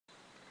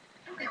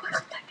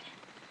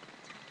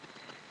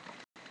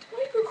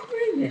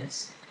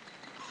goodness.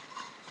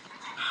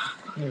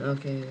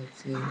 Okay,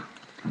 let's see.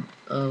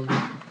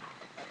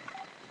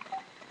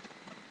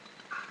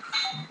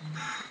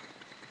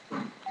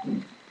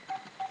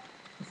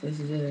 This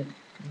is it.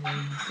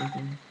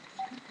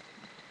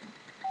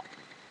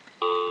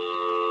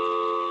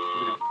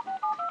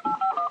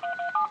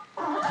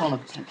 Call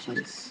up 10,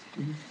 please.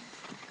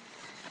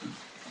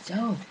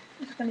 Joe.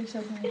 It's gonna be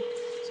so funny.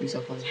 It's gonna be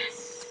so funny.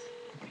 Yes.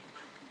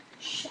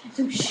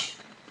 Okay. Shh.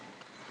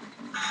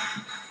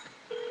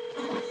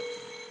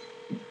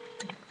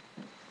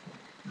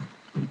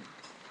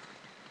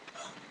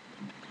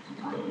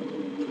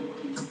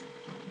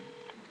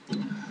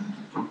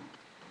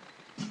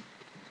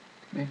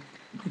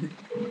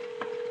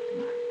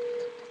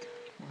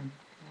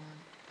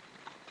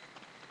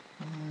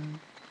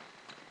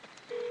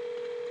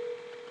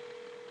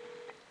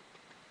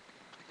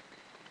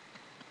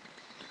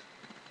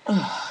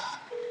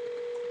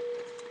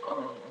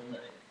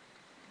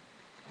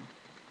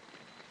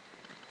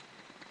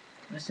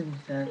 Messing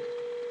with that.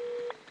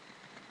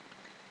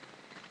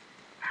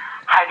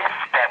 Hi, this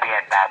is Debbie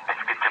at That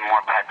Biscuits and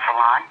More Pet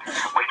Salon.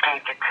 We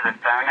can't get to the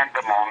phone at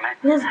the moment.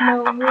 There's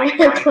no but way please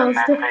leave a close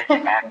to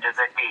message after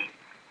the beep.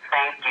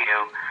 Thank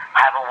you.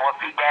 Have a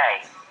whoopee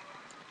day.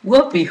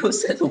 Whoopee? Who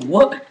says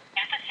what? At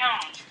the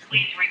tone,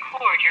 please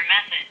record your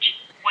message.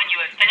 When you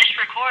have finished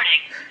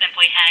recording,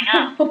 simply hang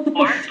up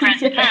or press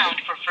pound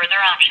for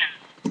further options.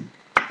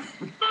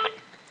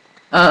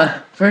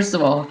 First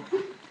of all,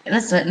 in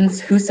a sentence,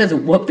 who says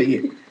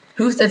whoopee?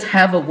 Who says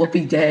have a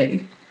whoopee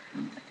day?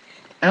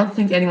 I don't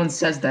think anyone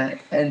says that,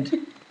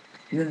 and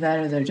either that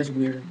or they're just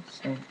weird,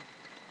 so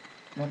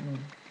I don't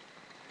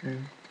know.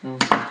 No.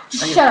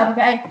 Shut up,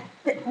 okay?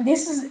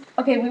 This is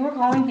okay. We were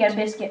calling to get a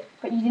biscuit,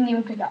 but you didn't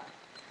even pick up.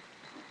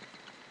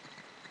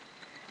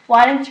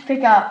 Why didn't you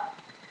pick up?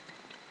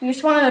 You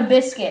just wanted a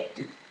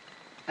biscuit.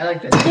 I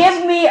like biscuits.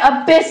 Give me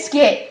a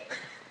biscuit.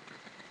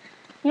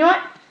 You know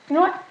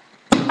what?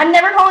 I'm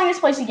never calling this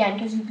place again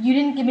because you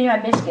didn't give me my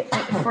biscuit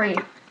for free.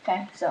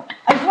 Okay, so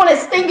I just want a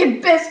stinking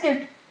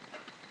biscuit.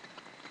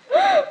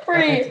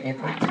 Free. Okay,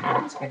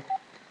 it's okay.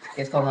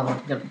 It's called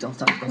another. Don't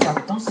stop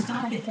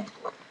it.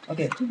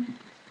 Okay.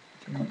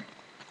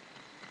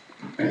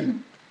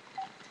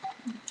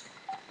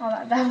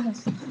 Oh, that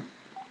was.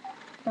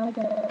 Gotta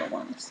get all at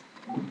once.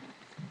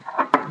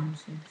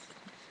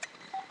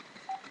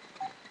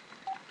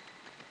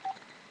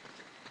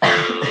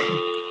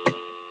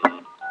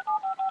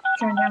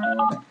 Turn down a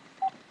little bit.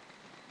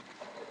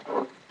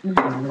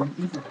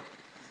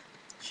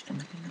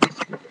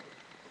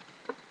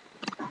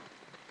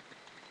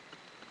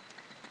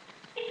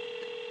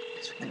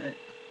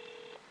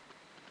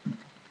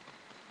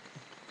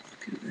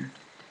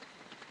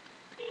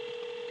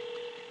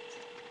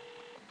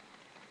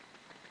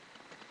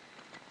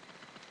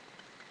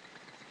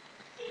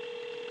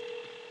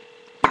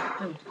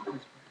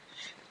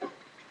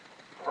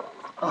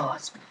 Oh,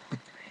 it's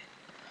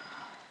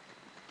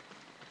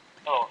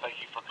Hello, thank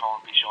you for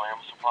calling Bijou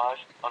Animal Supplies.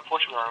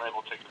 Unfortunately, we're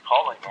unable to take the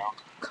call right now,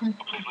 so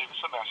please leave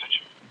us a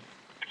message.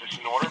 If it's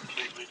an order,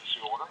 please leave us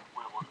your order.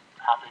 We will be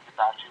happy to get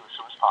back to you as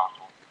soon as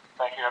possible.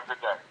 Thank you. Have a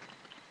good day.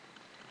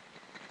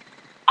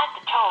 At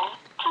the tone,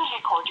 please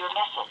record your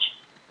message.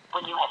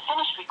 When you have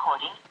finished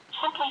recording,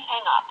 simply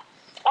hang up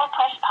or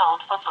press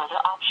pound for further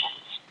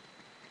options.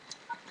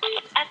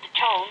 At the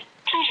tone,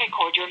 please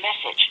record your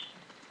message.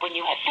 When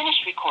you have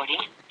finished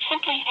recording,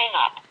 simply hang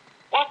up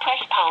or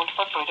press pound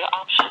for further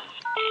options.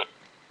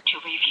 To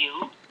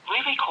review,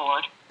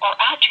 re-record, or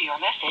add to your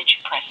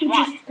message, press 1.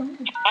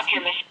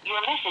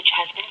 Your message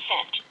has been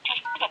sent. To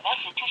send a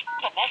message,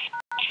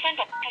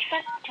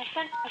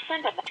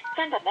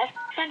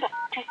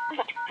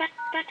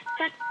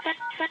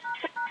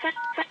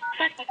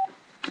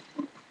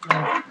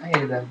 I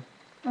hated them.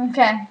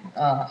 Okay.